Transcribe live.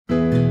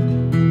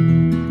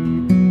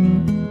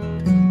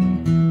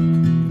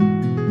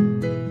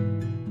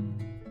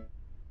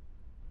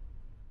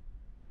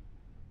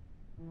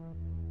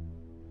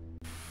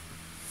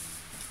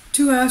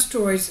two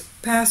asteroids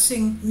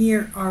passing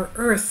near our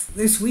Earth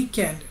this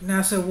weekend,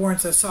 NASA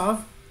warns us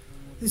of.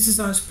 This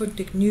is on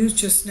Sputnik News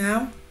just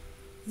now.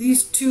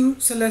 These two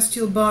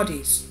celestial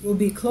bodies will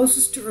be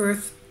closest to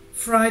Earth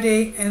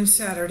Friday and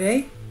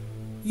Saturday,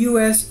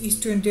 U.S.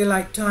 Eastern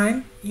Daylight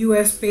Time,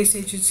 U.S. Space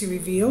Agency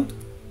revealed.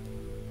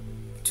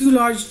 Two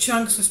large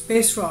chunks of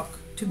space rock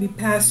to be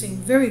passing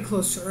very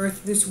close to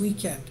Earth this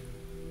weekend.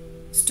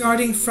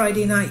 Starting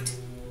Friday night,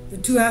 the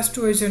two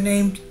asteroids are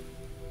named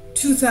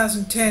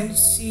 2010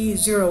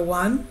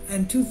 C01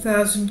 and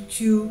 2000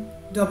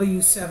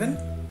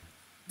 QW7.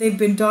 They've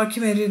been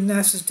documented in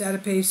NASA's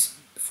database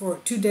for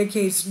 2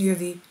 decades under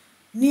the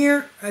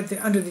Near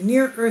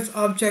Earth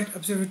Object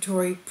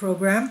Observatory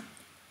program.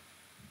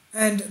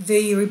 And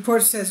the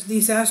report says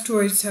these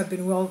asteroids have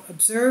been well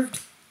observed,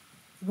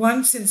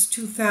 one since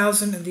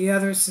 2000 and the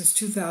other since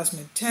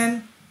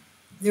 2010.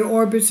 Their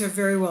orbits are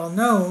very well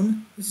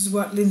known. This is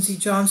what Lindsey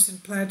Johnson,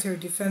 Planetary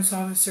Defense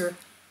Officer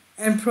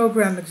and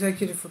Program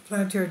Executive for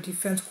Planetary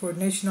Defense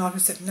Coordination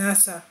Office at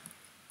NASA,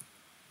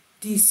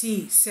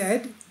 DC,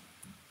 said.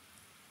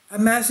 A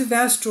massive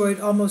asteroid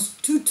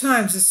almost 2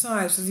 times the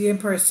size of the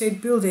Empire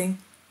State Building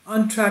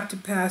on track to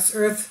pass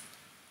Earth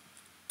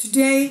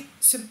today,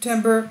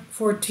 September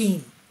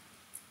 14.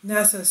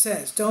 NASA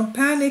says, don't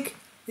panic,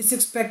 it's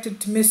expected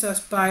to miss us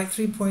by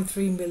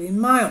 3.3 million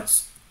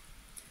miles.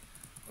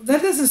 Well,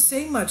 that doesn't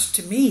say much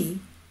to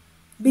me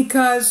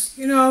because,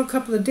 a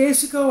couple of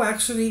days ago,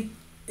 actually,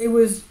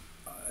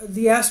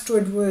 the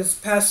asteroid was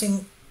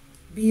passing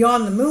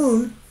beyond the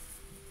moon,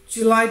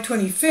 July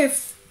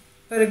 25th,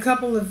 but a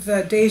couple of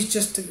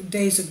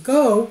days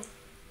ago,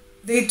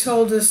 they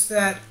told us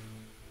that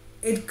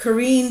it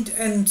careened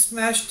and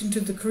smashed into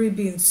the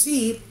Caribbean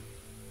Sea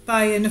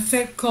by an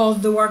effect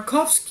called the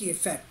Yarkovsky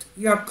effect.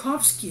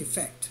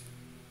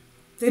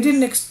 They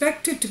didn't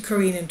expect it to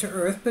careen into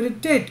Earth, but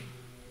it did.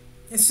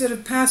 Instead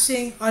of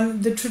passing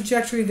on the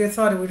trajectory they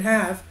thought it would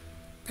have,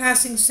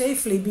 passing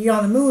safely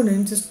beyond the moon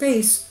into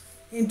space,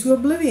 into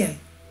oblivion.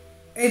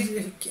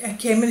 It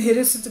came and hit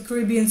us at the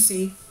Caribbean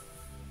Sea,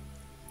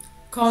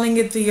 calling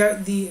it the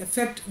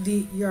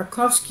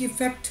Yarkovsky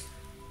effect.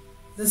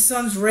 The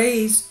sun's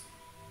rays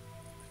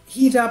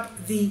heat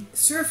up the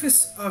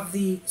surface of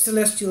the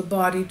celestial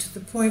body to the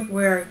point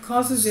where it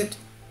causes it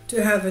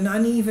to have an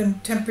uneven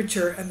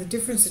temperature, and the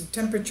difference in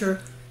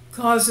temperature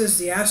causes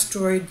the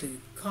asteroid, the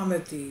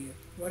comet, the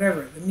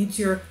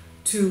meteor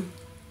to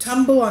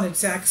tumble on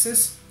its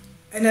axis,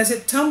 and as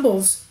it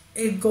tumbles,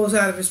 it goes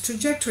out of its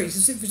trajectory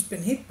as if it's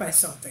been hit by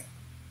something.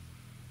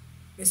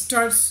 It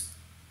starts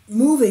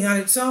moving on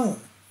its own,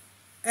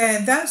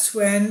 and that's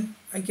when,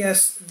 I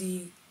guess,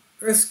 the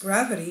Earth's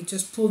gravity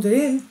just pulled it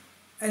in,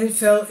 and it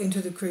fell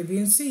into the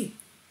Caribbean Sea.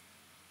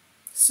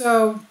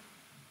 So,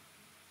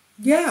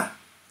 yeah,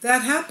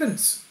 that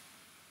happens.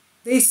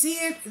 They see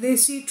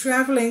it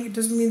traveling. It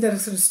doesn't mean that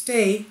it's going to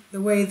stay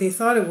the way they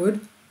thought it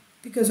would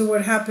because of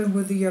what happened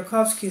with the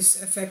Yarkovsky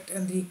effect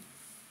and the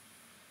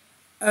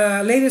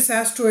latest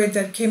asteroid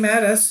that came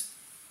at us,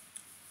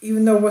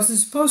 even though it wasn't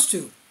supposed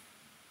to.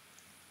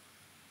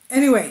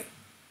 Anyway,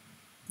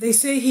 they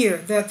say here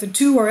that the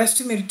two are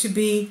estimated to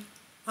be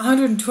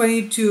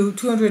 120 to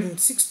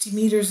 260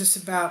 meters. It's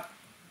about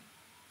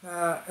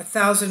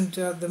 1,000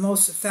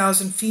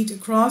 feet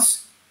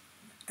across,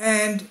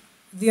 and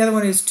the other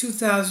one is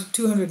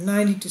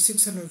 2,290 to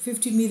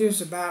 650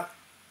 meters, about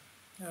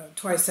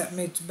twice that.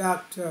 Makes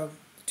about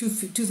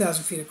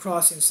 2,000 feet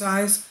across in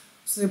size,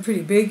 so they're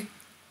pretty big.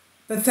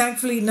 But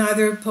thankfully,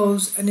 neither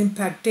pose an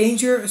impact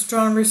danger,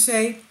 astronomers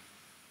say.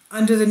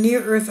 Under the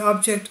Near Earth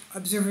Object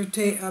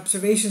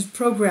Observations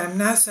Program,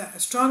 NASA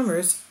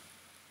astronomers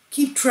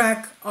keep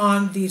track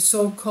on the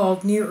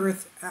so-called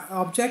near-Earth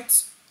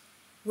objects,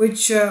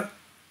 which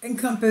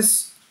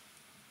encompass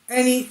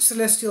any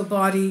celestial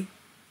body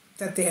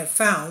that they have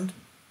found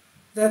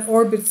that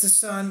orbits the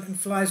sun and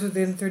flies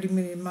within 30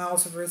 million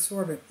miles of Earth's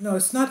orbit. No,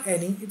 it's not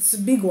any, it's the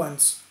big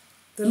ones.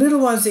 The little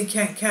ones they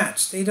can't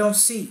catch, they don't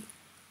see.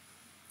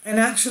 And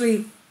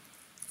actually,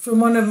 from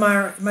one of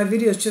my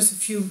videos just a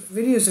few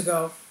videos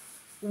ago,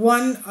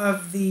 one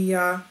of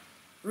the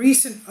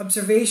recent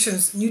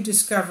observations, new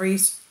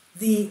discoveries,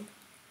 the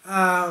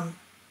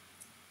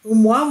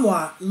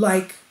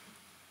Oumuamua-like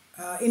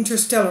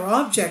interstellar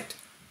object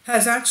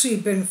has actually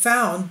been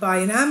found by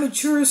an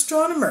amateur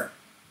astronomer.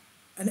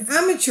 And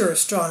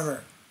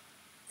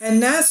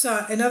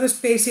NASA and other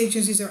space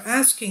agencies are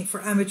asking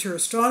for amateur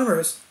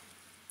astronomers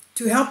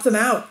to help them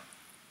out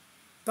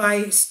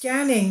by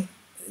scanning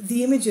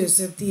the images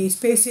that the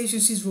space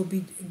agencies will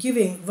be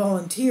giving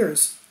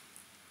volunteers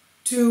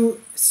to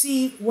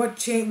see what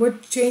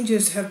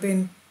changes have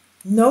been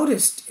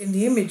noticed in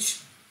the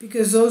image,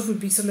 because those would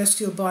be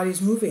celestial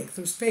bodies moving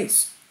through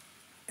space.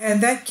 And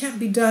that can't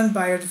be done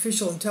by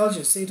artificial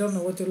intelligence. They don't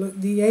know what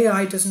the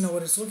AI doesn't know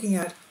what it's looking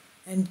at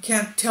and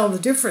can't tell the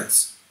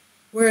difference,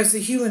 whereas the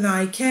human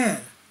eye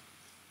can.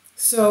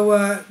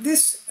 So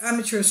this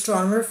amateur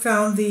astronomer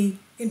found the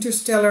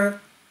interstellar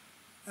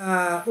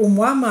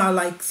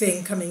Oumuamua-like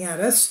thing coming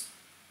at us,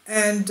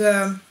 and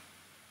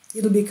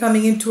it'll be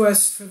coming into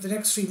us for the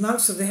next 3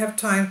 months, so they have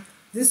time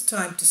this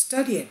time to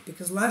study it,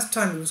 because last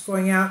time it was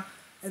going out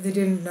and they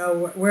didn't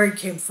know where it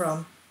came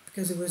from,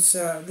 because it was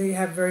they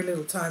had very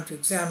little time to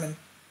examine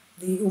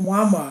the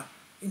Huma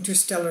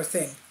interstellar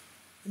thing.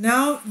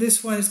 Now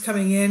this one is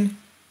coming in.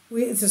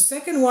 It's the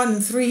second one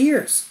in 3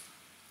 years.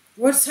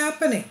 What's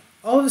happening?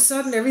 All of a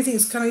sudden everything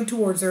is coming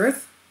towards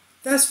Earth.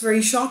 That's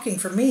very shocking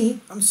for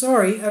me. I'm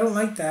sorry, I don't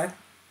like that.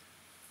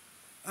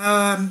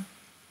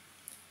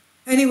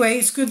 Anyway,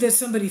 it's good that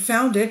somebody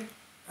found it.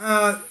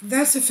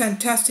 That's a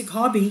fantastic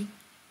hobby.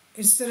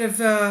 Instead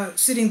of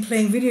sitting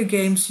playing video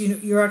games,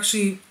 you're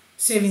actually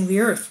saving the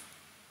Earth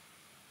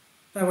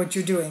by what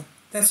you're doing.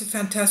 That's a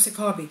fantastic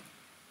hobby.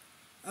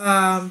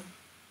 Now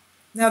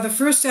the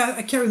first,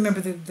 I can't remember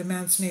the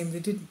man's name. They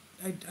didn't.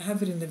 I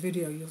have it in the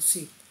video. You'll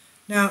see.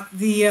 Now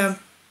it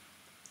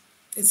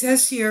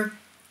says here,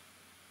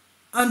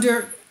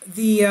 under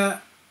the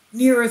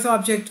Near-Earth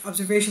Object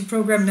Observation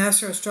Program,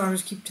 NASA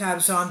astronomers keep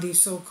tabs on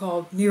these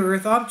so-called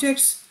near-Earth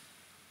objects,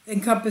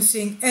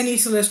 encompassing any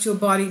celestial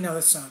body. No,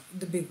 that's not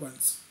the big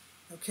ones.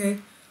 Okay,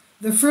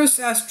 the first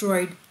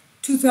asteroid,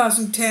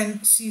 2010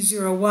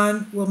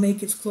 C01, will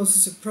make its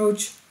closest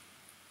approach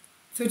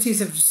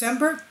 30th of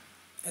December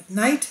at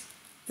night.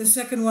 The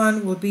second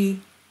one will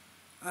be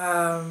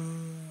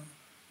EDT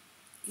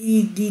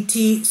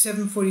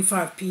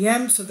 7:45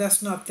 p.m. So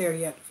that's not there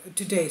yet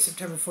today,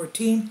 September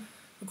 14.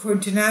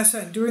 According to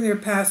NASA, and during their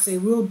pass, they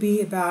will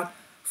be about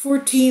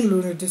 14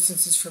 lunar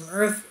distances from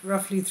Earth,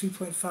 roughly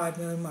 3.5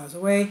 million miles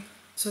away.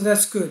 So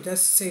that's good.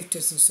 That's a safe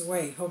distance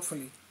away,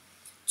 hopefully.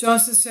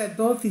 Johnson said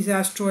both these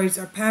asteroids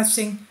are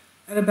passing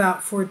at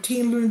about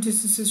 14 lunar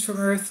distances from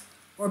Earth,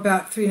 or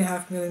about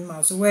 3.5 million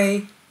miles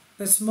away.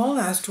 But small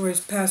asteroids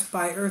pass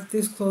by Earth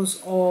this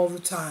close all the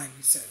time,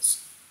 he says.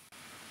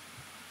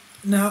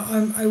 Now,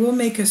 I will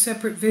make a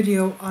separate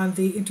video on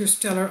the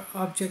interstellar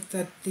object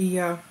that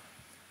the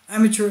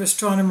amateur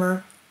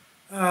astronomer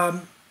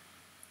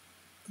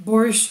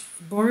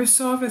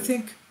Borisov, I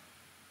think.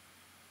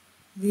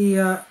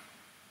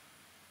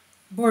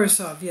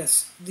 Borisov,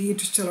 yes, the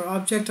interstellar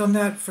object on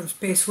that from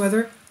Space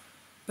Weather.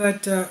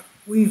 But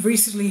we've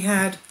recently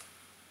had,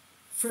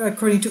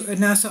 according to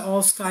NASA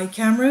all-sky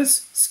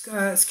cameras,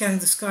 scanning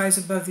the skies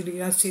above the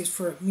United States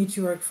for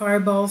meteoric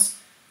fireballs.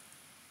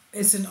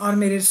 It's an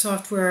automated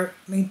software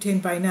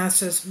maintained by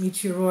NASA's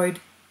Meteoroid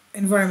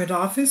Environment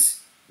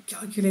Office,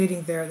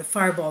 calculating the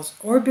fireball's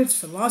orbits,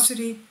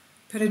 velocity,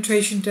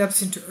 penetration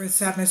depths into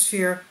Earth's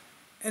atmosphere,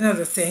 and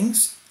other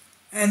things.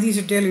 And these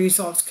are daily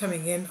results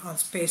coming in on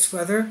Space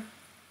Weather.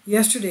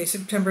 Yesterday,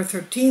 September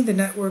 13, the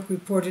network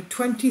reported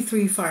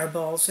 23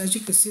 fireballs. As you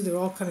can see, they're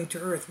all coming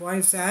to Earth. Why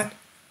is that?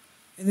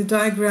 In the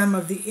diagram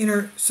of the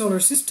inner solar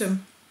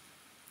system,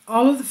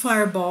 all of the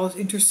fireballs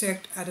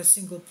intersect at a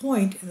single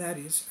point, and that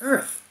is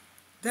Earth.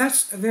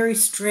 That's a very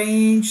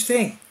strange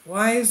thing.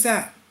 Why is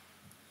that?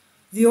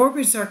 The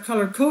orbits are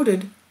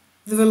color-coded.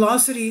 The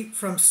velocity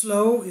from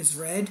slow is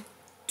red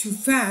to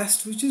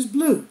fast, which is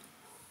blue,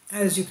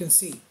 as you can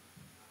see.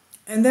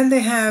 And then they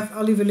have,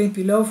 I'll leave a link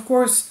below, of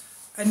course,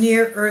 a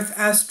near-Earth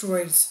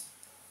asteroids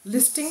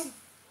listing.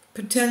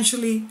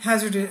 Potentially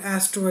hazardous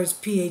asteroids,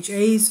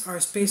 PHAs, are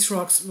space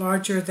rocks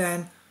larger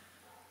than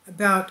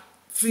about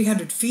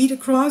 300 feet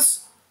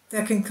across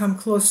that can come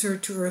closer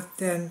to Earth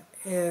than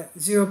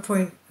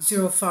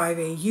 0.05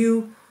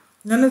 AU.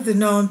 None of the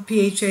known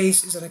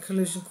PHAs is on a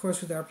collision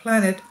course with our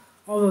planet,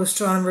 although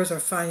astronomers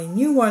are finding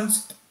new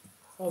ones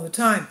all the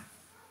time.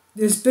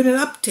 There's been an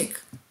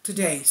uptick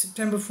today,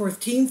 September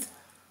 14th.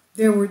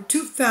 There were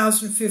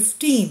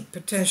 2,015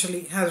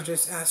 potentially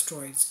hazardous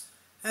asteroids,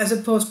 as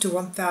opposed to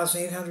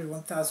 1,800,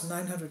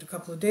 1,900 a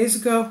couple of days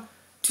ago.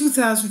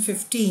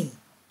 2015.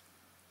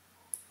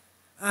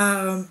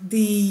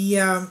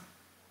 The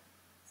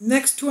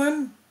next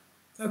one,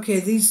 okay,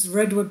 these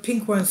red,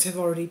 pink ones have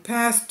already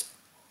passed.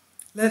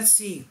 Let's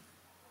see.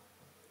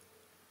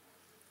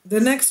 The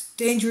next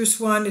dangerous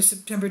one is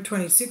September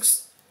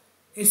 26th.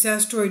 It's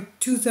asteroid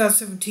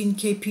 2017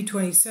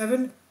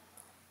 KP27.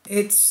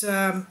 It's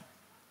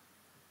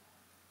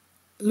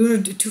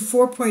lunar to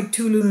 4.2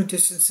 lunar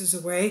distances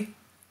away,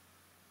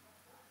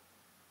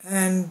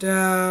 and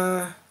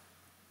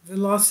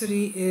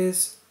velocity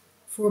is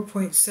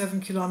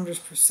 4.7 kilometers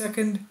per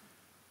second.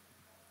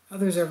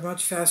 Others are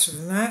much faster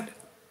than that,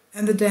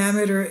 and the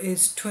diameter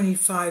is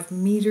 25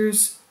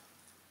 meters,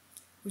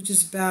 which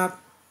is about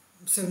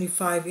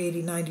 75,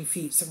 80, 90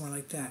 feet, somewhere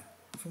like that,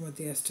 from what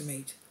they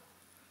estimate.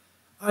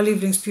 I'll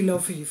leave links below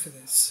for you for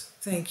this.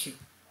 Thank you.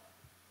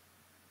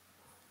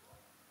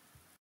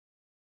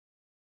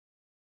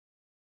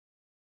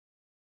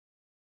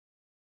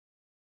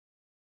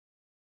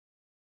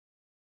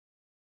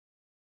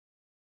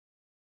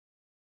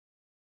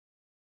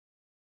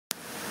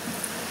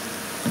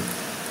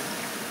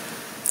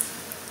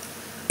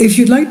 If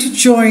you'd like to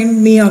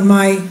join me on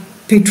my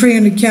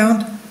Patreon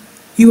account,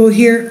 you will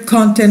hear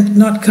content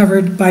not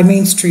covered by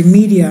mainstream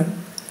media.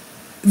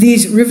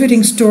 These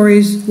riveting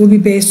stories will be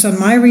based on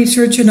my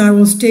research, and I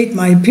will state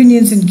my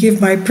opinions and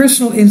give my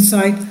personal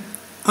insight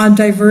on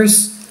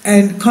diverse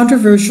and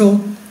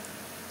controversial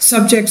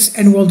subjects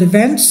and world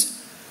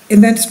events.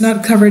 events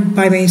not covered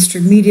by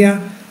mainstream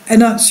media, and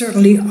not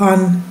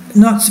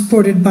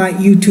supported by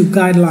YouTube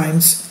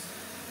guidelines.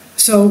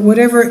 So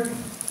whatever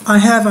I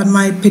have on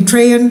my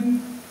Patreon,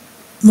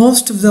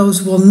 most of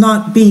those will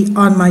not be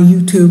on my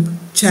YouTube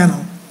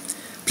channel.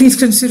 Please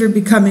consider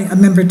becoming a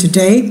member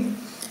today.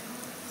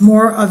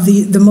 More of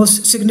the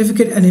most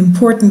significant and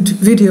important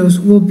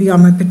videos will be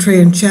on my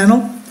Patreon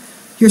channel.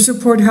 Your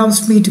support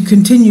helps me to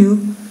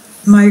continue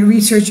my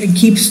research and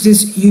keeps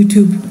this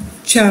YouTube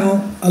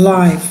channel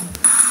alive.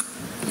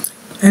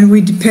 And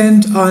we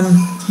depend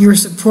on your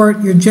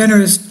support, your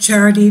generous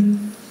charity,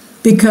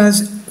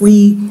 because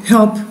we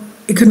help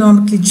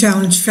economically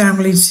challenged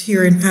families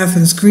here in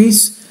Athens,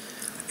 Greece,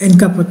 in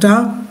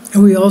Kapota,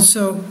 and we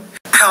also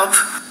help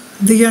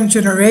the young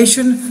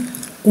generation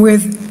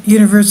with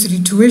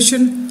university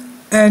tuition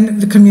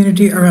and the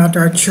community around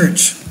our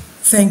church.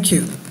 Thank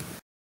you.